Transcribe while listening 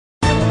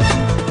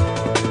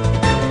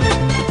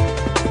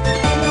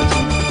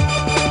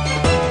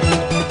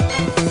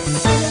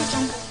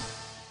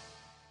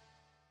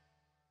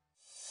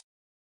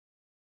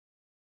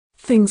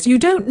things you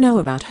don't know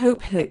about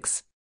Hope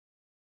Hicks.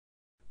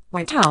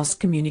 White House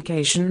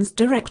Communications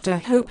Director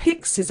Hope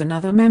Hicks is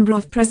another member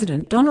of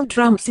President Donald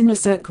Trump's inner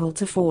circle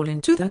to fall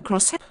into the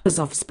crosshairs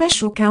of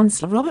Special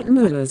Counsel Robert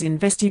Mueller's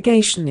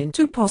investigation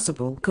into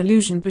possible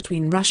collusion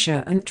between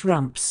Russia and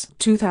Trump's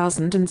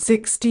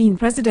 2016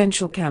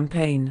 presidential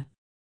campaign.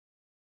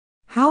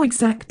 How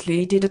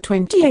exactly did a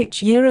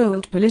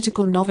 28-year-old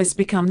political novice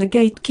become the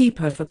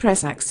gatekeeper for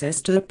press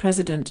access to the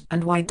president,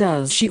 and why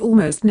does she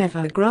almost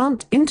never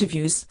grant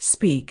interviews,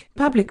 speak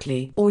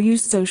publicly, or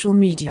use social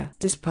media,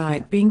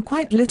 despite being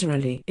quite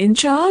literally in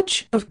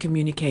charge of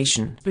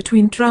communication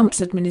between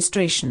Trump's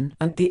administration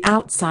and the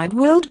outside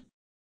world?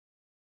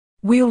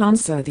 We'll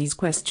answer these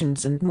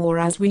questions and more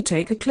as we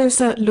take a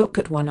closer look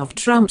at one of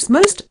Trump's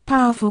most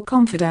powerful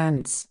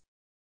confidants.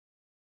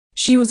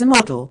 She was a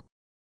model,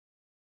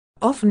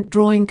 often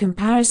drawing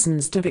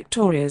comparisons to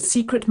Victoria's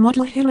Secret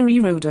model Hillary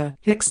Rodham.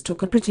 Hicks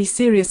took a pretty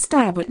serious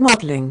stab at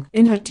modeling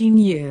in her teen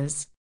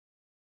years.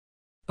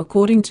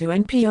 According to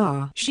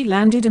NPR, she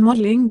landed a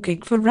modeling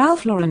gig for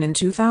Ralph Lauren in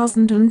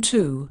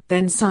 2002,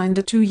 then signed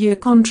a 2-year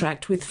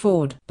contract with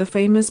Ford, the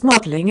famous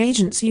modeling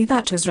agency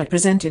that has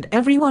represented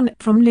everyone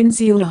from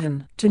Lindsay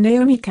Lohan to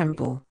Naomi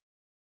Campbell.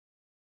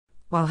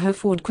 While her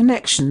Ford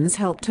connections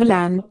helped her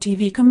land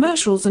TV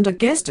commercials and a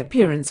guest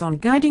appearance on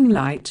Guiding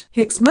Light,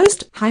 Hicks'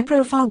 most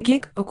high-profile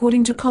gig,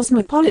 according to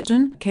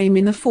Cosmopolitan, came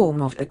in the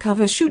form of a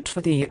cover shoot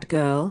for The It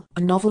Girl, a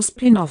novel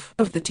spin-off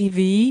of the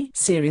TV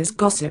series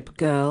Gossip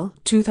Girl,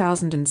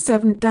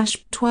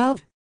 2007-12.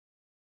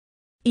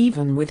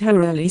 Even with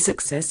her early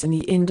success in the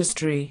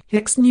industry,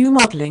 Hicks knew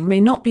modeling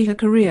may not be her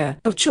career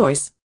of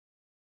choice.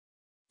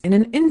 In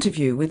an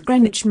interview with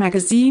Greenwich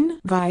magazine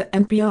via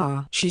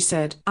NPR, she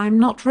said, "I'm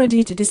not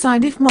ready to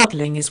decide if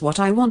modeling is what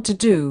I want to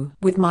do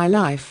with my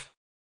life.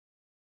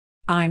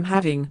 I'm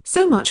having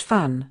so much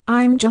fun,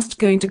 I'm just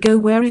going to go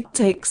where it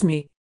takes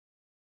me.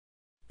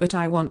 But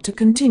I want to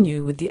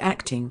continue with the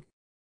acting."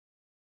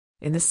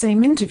 In the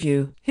same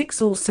interview,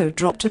 Hicks also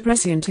dropped a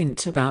prescient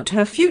hint about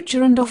her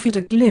future and offered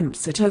a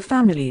glimpse at her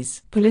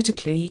family's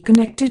politically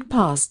connected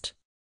past.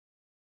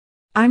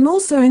 "I'm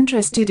also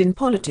interested in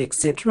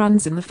politics. It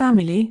runs in the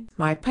family.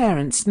 My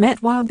parents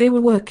met while they were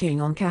working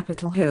on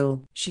Capitol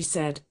Hill," she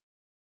said.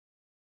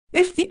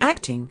 "If the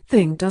acting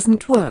thing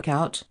doesn't work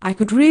out, I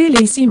could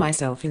really see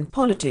myself in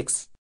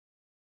politics.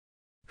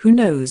 Who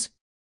knows?"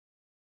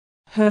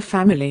 Her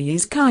family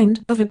is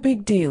kind of a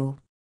big deal.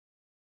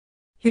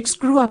 Hicks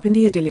grew up in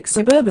the idyllic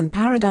suburban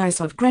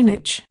paradise of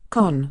Greenwich,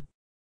 Conn,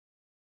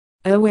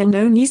 a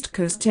well-known East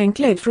Coast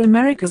enclave for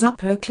America's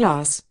upper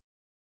class.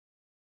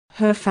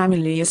 Her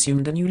family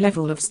assumed a new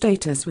level of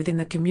status within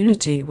the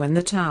community when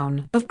the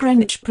town of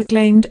Greenwich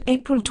proclaimed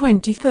April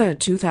 23,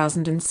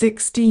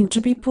 2016 to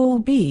be Paul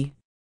B.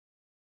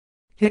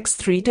 Hicks'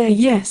 3-day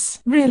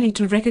yes, really,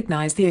 to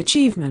recognize the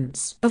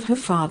achievements of her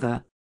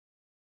father.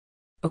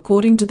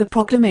 According to the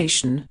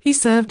proclamation, he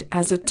served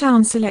as a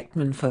town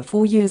selectman for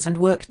 4 years and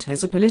worked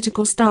as a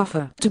political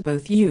staffer to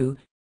both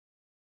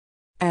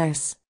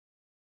U.S.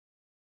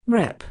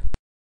 Rep.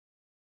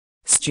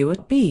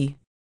 Stuart B.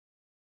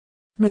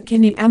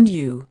 McKinney and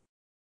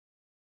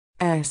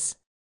U.S.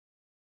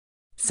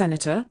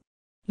 Senator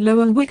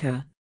Lowell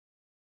Wicker.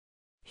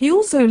 He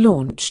also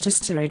launched a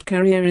storied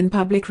career in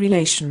public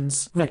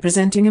relations,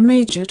 representing a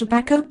major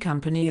tobacco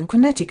company in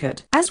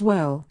Connecticut, as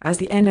well as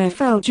the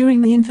NFL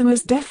during the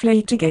infamous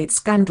Deflategate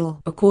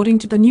scandal, according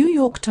to the New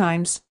York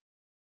Times.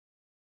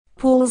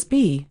 Paul's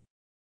B.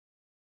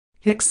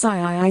 Hicks'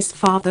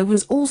 father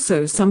was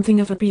also something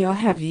of a PR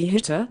heavy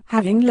hitter,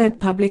 having led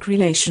public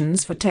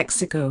relations for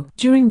Texaco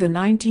during the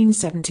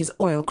 1970s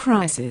oil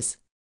crisis.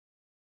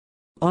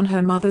 On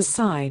her mother's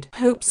side,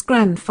 Hope's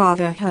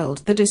grandfather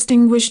held the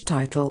distinguished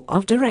title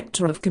of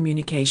Director of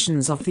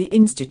Communications of the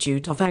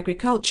Institute of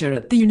Agriculture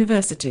at the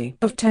University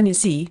of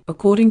Tennessee,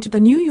 according to the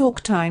New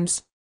York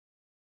Times.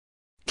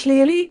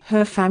 Clearly,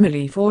 her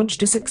family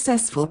forged a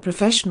successful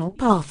professional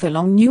path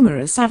along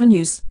numerous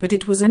avenues, but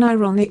it was an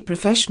ironic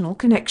professional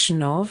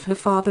connection of her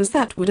father's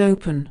that would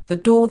open the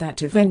door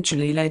that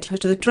eventually led her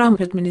to the Trump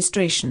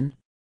administration.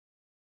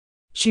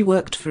 She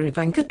worked for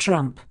Ivanka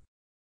Trump.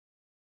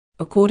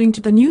 According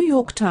to the New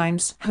York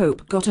Times,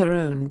 Hope got her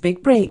own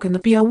big break in the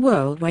PR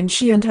world when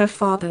she and her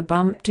father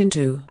bumped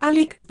into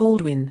Alec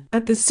Baldwin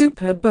at the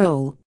Super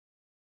Bowl.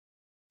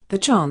 The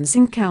chance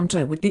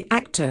encounter with the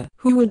actor,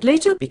 who would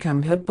later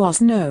become her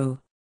boss,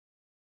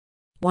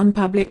 one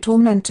public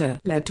tormentor,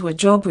 led to a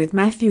job with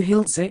Matthew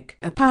Hiltzik,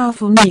 a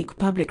powerful unique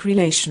public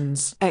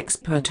relations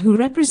expert who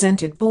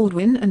represented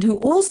Baldwin and who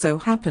also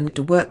happened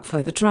to work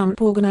for the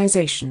Trump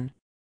Organization.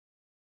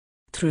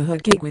 Through her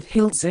gig with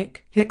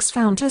Hiltzik, Hicks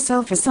found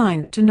herself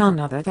assigned to none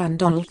other than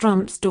Donald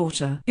Trump's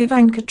daughter,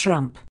 Ivanka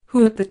Trump,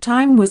 who at the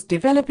time was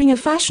developing a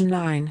fashion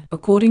line,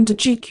 according to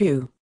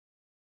GQ.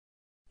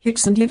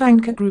 Hicks and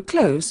Ivanka grew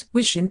close,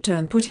 which in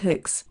turn put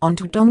Hicks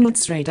onto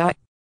Donald's radar.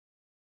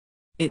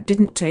 It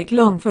didn't take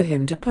long for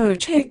him to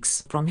poach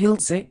Hicks from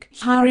Hiltzik,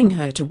 hiring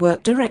her to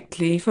work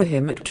directly for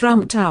him at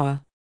Trump Tower.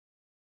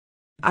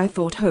 "I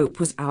thought Hope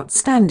was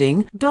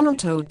outstanding," Donald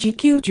told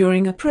GQ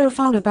during a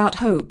profile about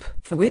Hope,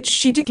 for which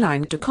she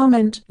declined to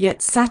comment,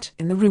 yet sat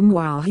in the room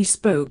while he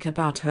spoke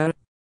about her.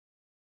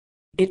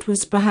 It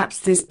was perhaps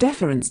this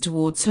deference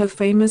towards her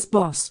famous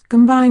boss,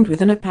 combined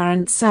with an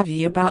apparent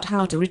savvy about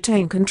how to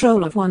retain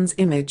control of one's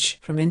image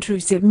from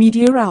intrusive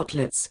media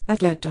outlets,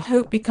 that led to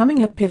Hope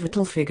becoming a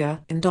pivotal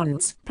figure in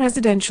Donald's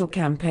presidential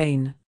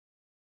campaign.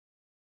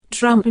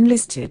 Trump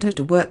enlisted her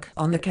to work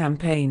on the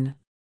campaign.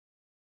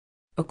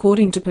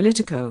 According to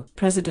Politico,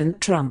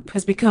 President Trump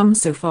has become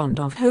so fond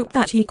of Hope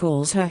that he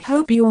calls her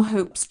Hopey or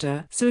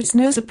Hopester, so it's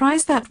no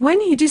surprise that when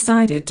he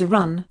decided to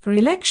run for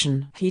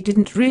election, he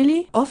didn't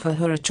really offer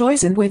her a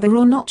choice in whether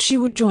or not she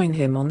would join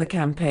him on the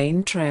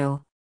campaign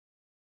trail.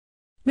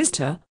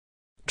 Mr.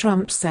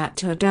 Trump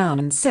sat her down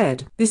and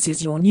said, "This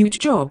is your new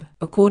job,"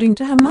 according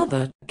to her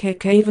mother,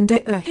 Hope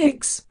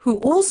Hicks, who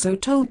also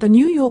told the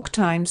New York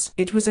Times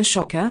it was a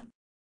shocker.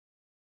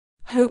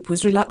 Hope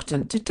was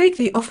reluctant to take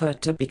the offer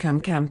to become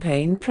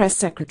campaign press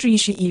secretary.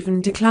 She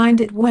even declined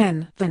it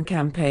when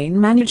then-campaign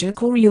manager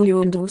Corey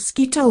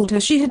Lewandowski told her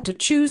she had to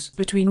choose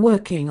between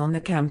working on the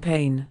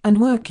campaign and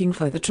working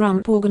for the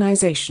Trump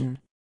Organization.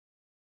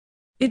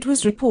 It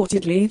was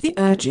reportedly the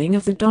urging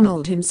of the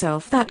Donald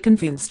himself that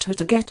convinced her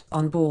to get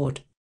on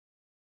board.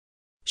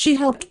 She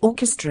helped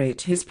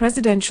orchestrate his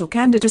presidential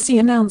candidacy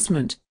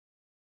announcement.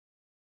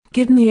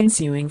 Given the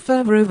ensuing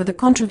fervor over the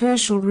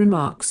controversial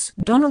remarks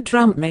Donald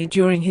Trump made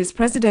during his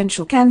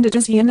presidential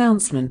candidacy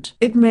announcement,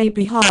 it may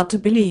be hard to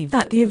believe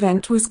that the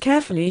event was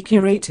carefully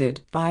curated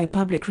by a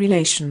public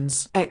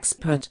relations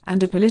expert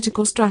and a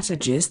political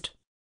strategist.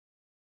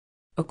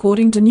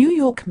 According to New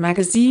York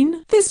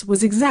Magazine, this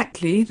was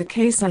exactly the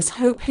case as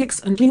Hope Hicks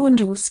and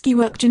Lewandowski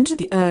worked into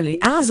the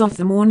early hours of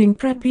the morning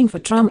prepping for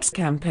Trump's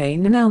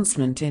campaign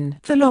announcement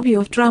in the lobby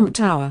of Trump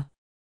Tower.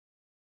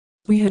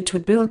 "We had to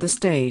build the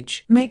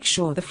stage, make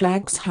sure the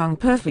flags hung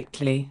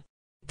perfectly.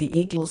 The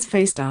eagles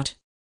faced out.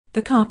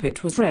 The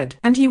carpet was red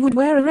and he would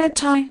wear a red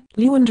tie,"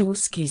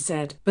 Lewandowski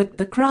said, but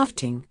the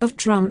crafting of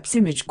Trump's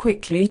image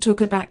quickly took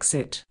a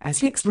backseat as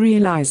Hicks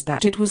realized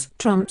that it was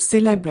Trump's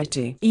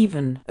celebrity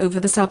even over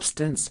the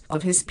substance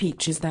of his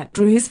speeches that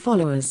drew his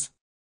followers.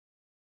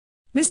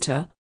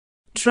 "Mr.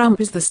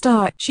 Trump is the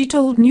star," she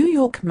told New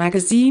York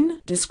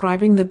Magazine,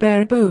 describing the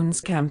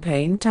bare-bones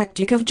campaign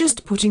tactic of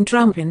just putting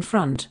Trump in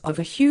front of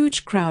a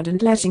huge crowd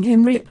and letting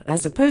him rip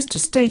as opposed to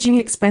staging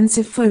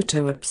expensive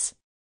photo ops.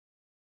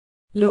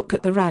 "Look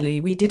at the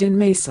rally we did in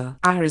Mesa,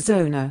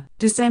 Arizona,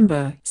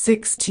 December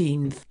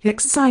 16,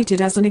 Hicks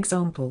cited as an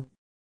example.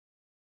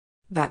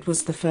 "That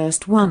was the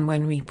first one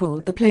when we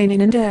pulled the plane in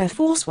and Air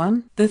Force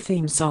One, the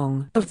theme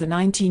song of the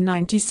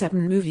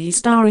 1997 movie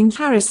starring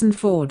Harrison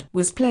Ford,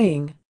 was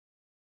playing.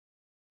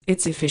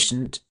 It's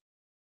efficient.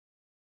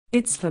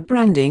 It's for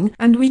branding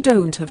and we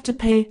don't have to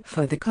pay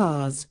for the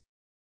cars."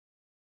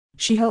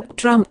 She helped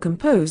Trump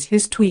compose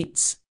his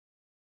tweets.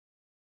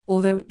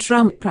 Although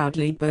Trump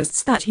proudly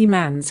boasts that he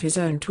mans his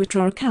own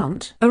Twitter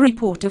account, a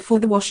reporter for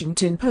The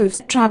Washington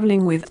Post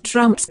traveling with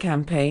Trump's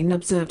campaign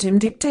observed him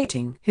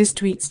dictating his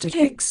tweets to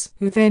Hicks,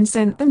 who then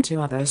sent them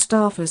to other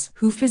staffers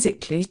who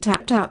physically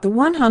tapped out the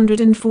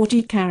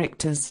 140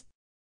 characters.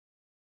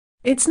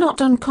 It's not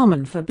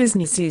uncommon for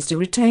businesses to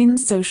retain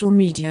social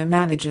media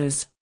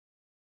managers.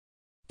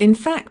 In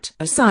fact,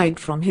 aside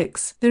from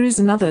Hicks, there is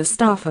another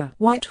staffer,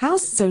 White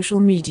House social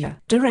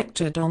media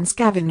director Don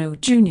Scavino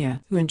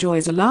Jr., who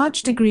enjoys a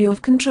large degree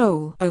of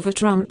control over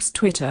Trump's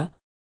Twitter.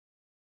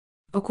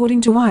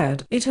 According to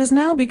Wired, it has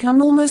now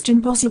become almost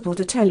impossible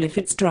to tell if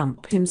it's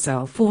Trump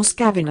himself or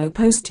Scavino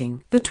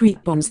posting the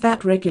tweet bombs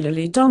that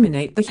regularly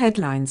dominate the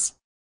headlines.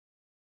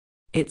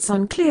 It's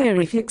unclear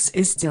if Hicks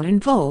is still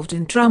involved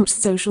in Trump's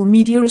social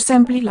media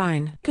assembly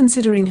line,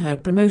 considering her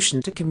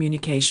promotion to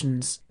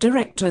communications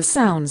director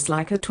sounds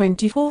like a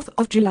 24th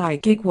of July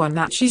gig, one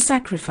that she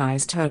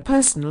sacrificed her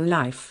personal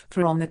life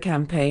for on the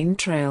campaign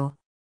trail.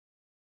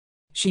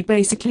 She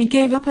basically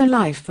gave up her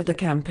life for the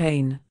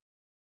campaign.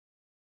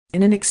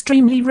 In an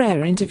extremely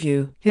rare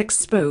interview, Hicks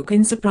spoke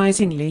in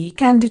surprisingly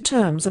candid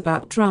terms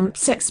about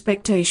Trump's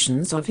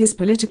expectations of his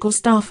political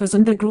staffers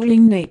and the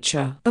grueling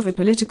nature of a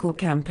political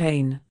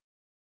campaign.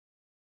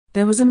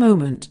 "There was a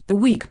moment the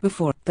week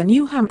before the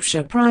New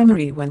Hampshire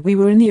primary when we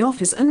were in the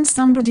office and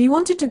somebody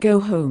wanted to go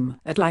home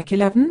at like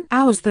 11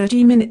 hours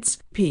 30 minutes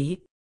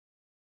p.m.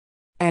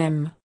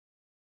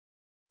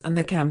 And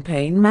the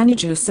campaign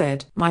manager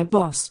said, 'My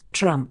boss,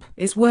 Trump,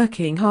 is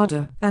working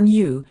harder than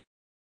you.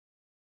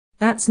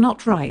 That's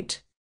not right.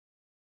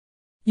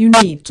 You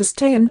need to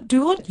stay and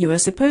do what you are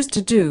supposed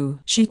to do,'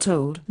 she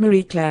told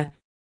Marie Claire.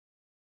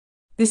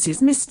 This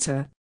is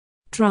Mr.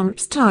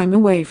 Trump's time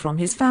away from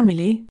his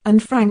family,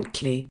 and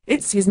frankly,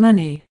 it's his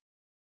money.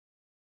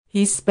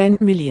 He's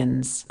spent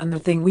millions, and the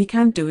thing we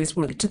can do is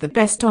work to the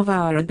best of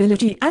our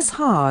ability as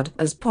hard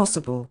as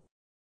possible.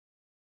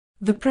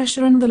 The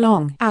pressure and the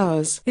long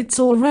hours, it's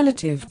all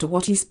relative to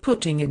what he's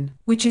putting in,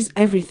 which is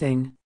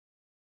everything."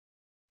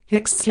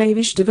 Hicks'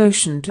 slavish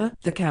devotion to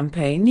the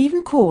campaign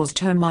even caused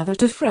her mother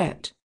to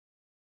fret.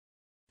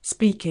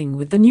 Speaking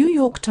with the New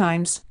York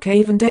Times,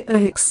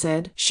 Hicks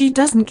said she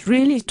doesn't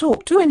really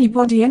talk to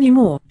anybody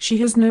anymore. She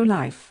has no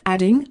life,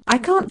 adding, "I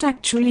can't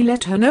actually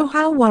let her know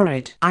how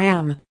worried I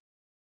am."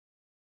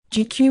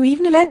 GQ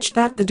even alleged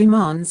that the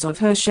demands of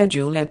her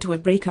schedule led to a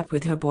breakup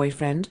with her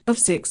boyfriend of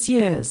 6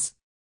 years.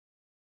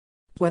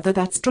 Whether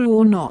that's true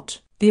or not,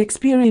 the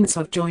experience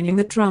of joining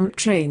the Trump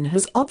train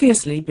has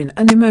obviously been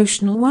an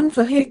emotional one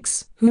for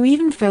Hicks, who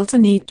even felt a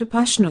need to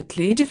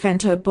passionately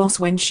defend her boss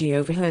when she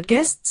overheard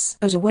guests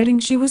at a wedding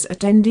she was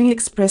attending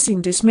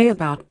expressing dismay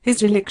about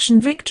his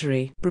election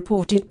victory,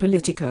 reported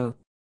Politico.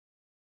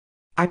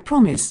 "I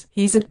promise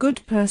he's a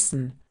good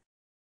person,"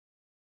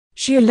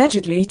 she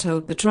allegedly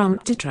told the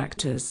Trump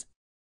detractors.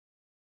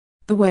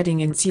 The wedding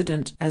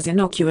incident, as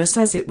innocuous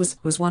as it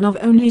was one of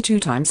only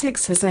 2 times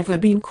Hicks has ever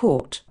been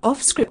caught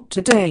off-script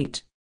to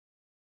date.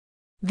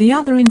 The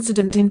other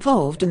incident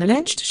involved an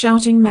alleged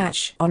shouting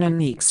match on a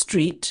unique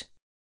street.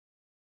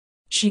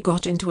 She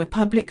got into a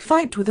public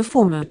fight with a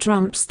former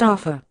Trump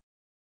staffer.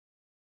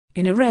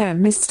 In a rare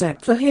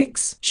misstep for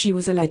Hicks, she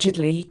was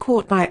allegedly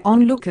caught by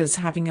onlookers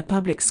having a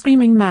public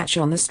screaming match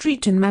on the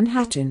street in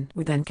Manhattan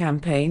with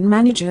then-campaign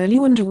manager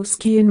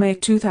Lewandowski in May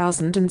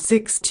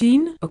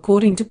 2016,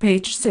 according to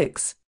Page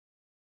 6.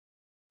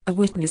 A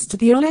witness to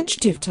the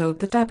alleged tiff told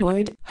the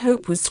tabloid,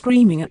 "Hope was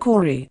screaming at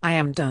Corey, 'I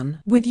am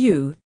done with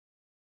you.'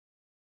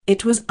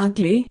 It was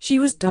ugly." She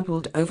was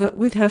doubled over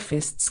with her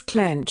fists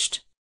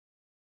clenched.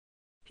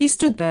 He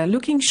stood there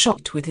looking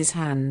shocked with his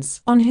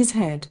hands on his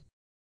head.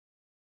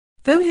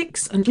 Though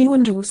Hicks and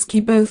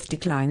Lewandowski both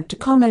declined to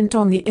comment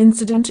on the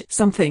incident,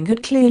 something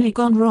had clearly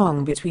gone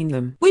wrong between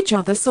them, which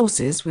other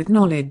sources with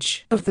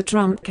knowledge of the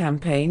Trump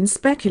campaign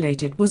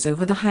speculated was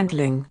over the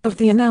handling of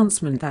the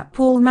announcement that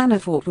Paul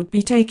Manafort would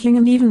be taking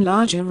an even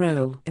larger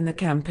role in the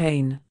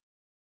campaign.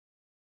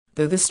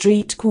 Though the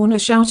street corner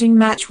shouting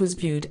match was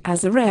viewed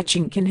as a rare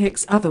chink in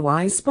Hicks'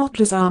 otherwise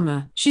spotless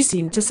armor, she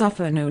seemed to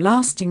suffer no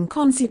lasting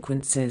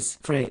consequences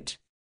for it.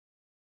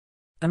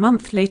 A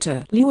month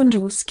later,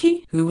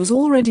 Lewandowski, who was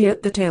already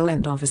at the tail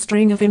end of a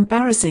string of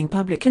embarrassing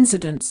public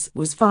incidents,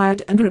 was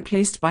fired and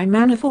replaced by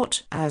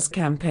Manafort as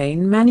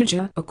campaign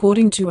manager,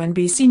 according to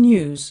NBC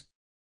News.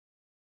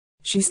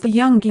 She's the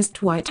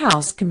youngest White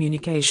House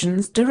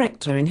communications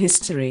director in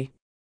history.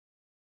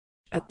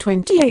 At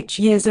 28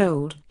 years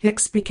old,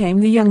 Hicks became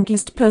the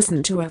youngest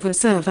person to ever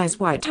serve as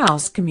White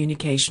House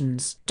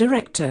communications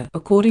director,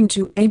 according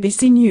to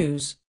ABC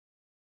News.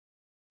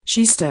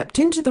 She stepped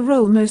into the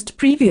role most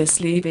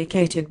previously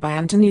vacated by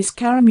Anthony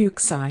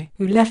Scaramucci,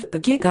 who left the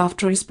gig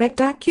after a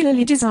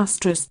spectacularly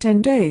disastrous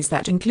 10 days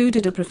that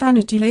included a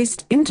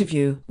profanity-laced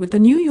interview with The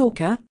New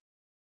Yorker.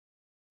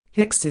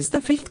 Hicks is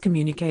the 5th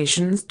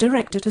communications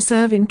director to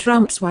serve in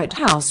Trump's White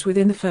House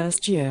within the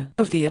first year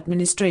of the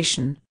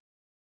administration.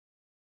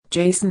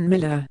 Jason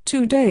Miller,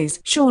 2 days,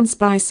 Sean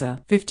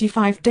Spicer,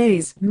 55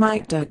 days,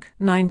 Mike Duck,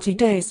 90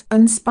 days,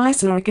 and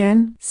Spicer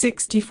again,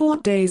 64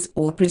 days,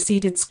 all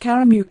preceded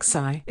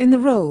Scaramucci in the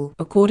role,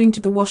 according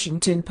to the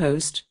Washington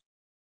Post.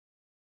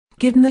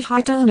 Given the high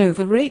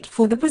turnover rate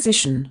for the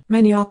position,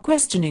 many are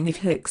questioning if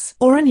Hicks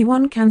or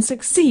anyone can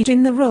succeed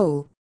in the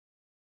role.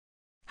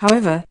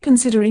 However,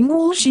 considering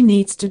all she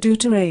needs to do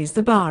to raise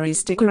the bar is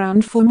stick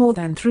around for more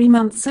than 3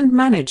 months and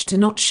manage to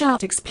not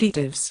shout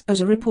expletives at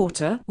a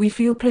reporter, we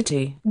feel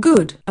pretty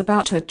good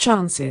about her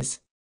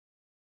chances.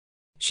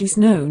 She's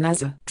known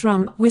as a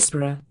Trump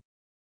whisperer.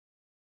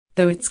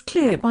 Though it's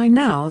clear by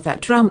now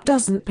that Trump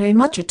doesn't pay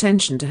much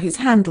attention to his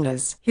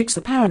handlers, Hicks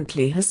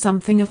apparently has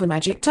something of a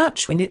magic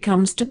touch when it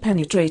comes to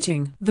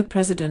penetrating the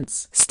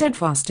president's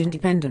steadfast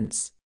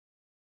independence.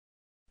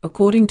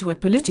 According to a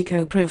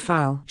Politico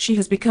profile, she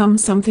has become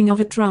something of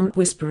a Trump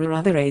whisperer.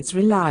 Other aides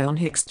rely on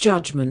Hicks'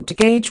 judgment to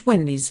gauge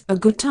when is a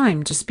good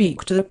time to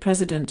speak to the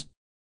president.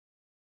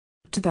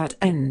 To that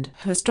end,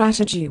 her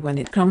strategy when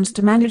it comes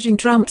to managing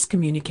Trump's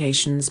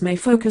communications may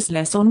focus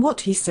less on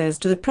what he says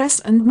to the press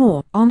and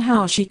more on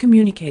how she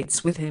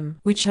communicates with him,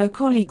 which her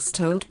colleagues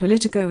told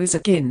Politico is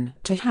akin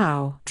to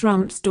how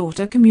Trump's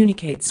daughter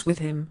communicates with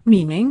him,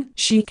 meaning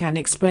she can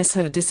express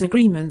her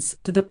disagreements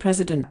to the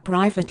president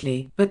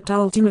privately, but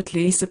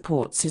ultimately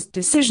supports his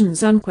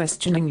decisions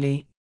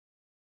unquestioningly.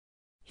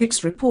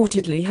 Hicks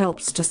reportedly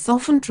helps to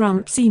soften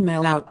Trump's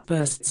email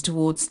outbursts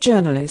towards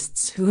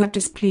journalists who have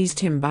displeased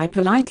him by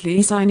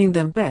politely signing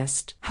them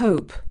best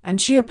hope,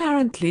 and she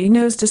apparently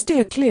knows to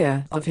steer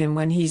clear of him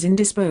when he's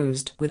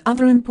indisposed with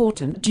other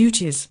important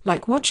duties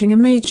like watching a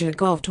major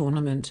golf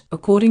tournament,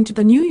 according to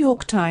the New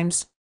York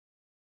Times.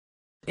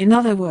 In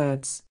other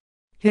words,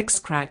 Hicks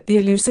cracked the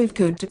elusive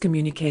code to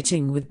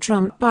communicating with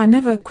Trump by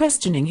never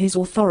questioning his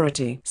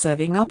authority,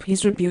 serving up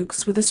his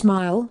rebukes with a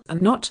smile,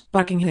 and not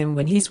bugging him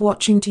when he's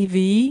watching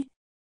TV.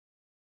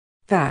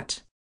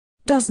 That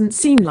doesn't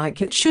seem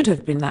like it should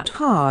have been that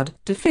hard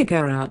to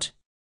figure out.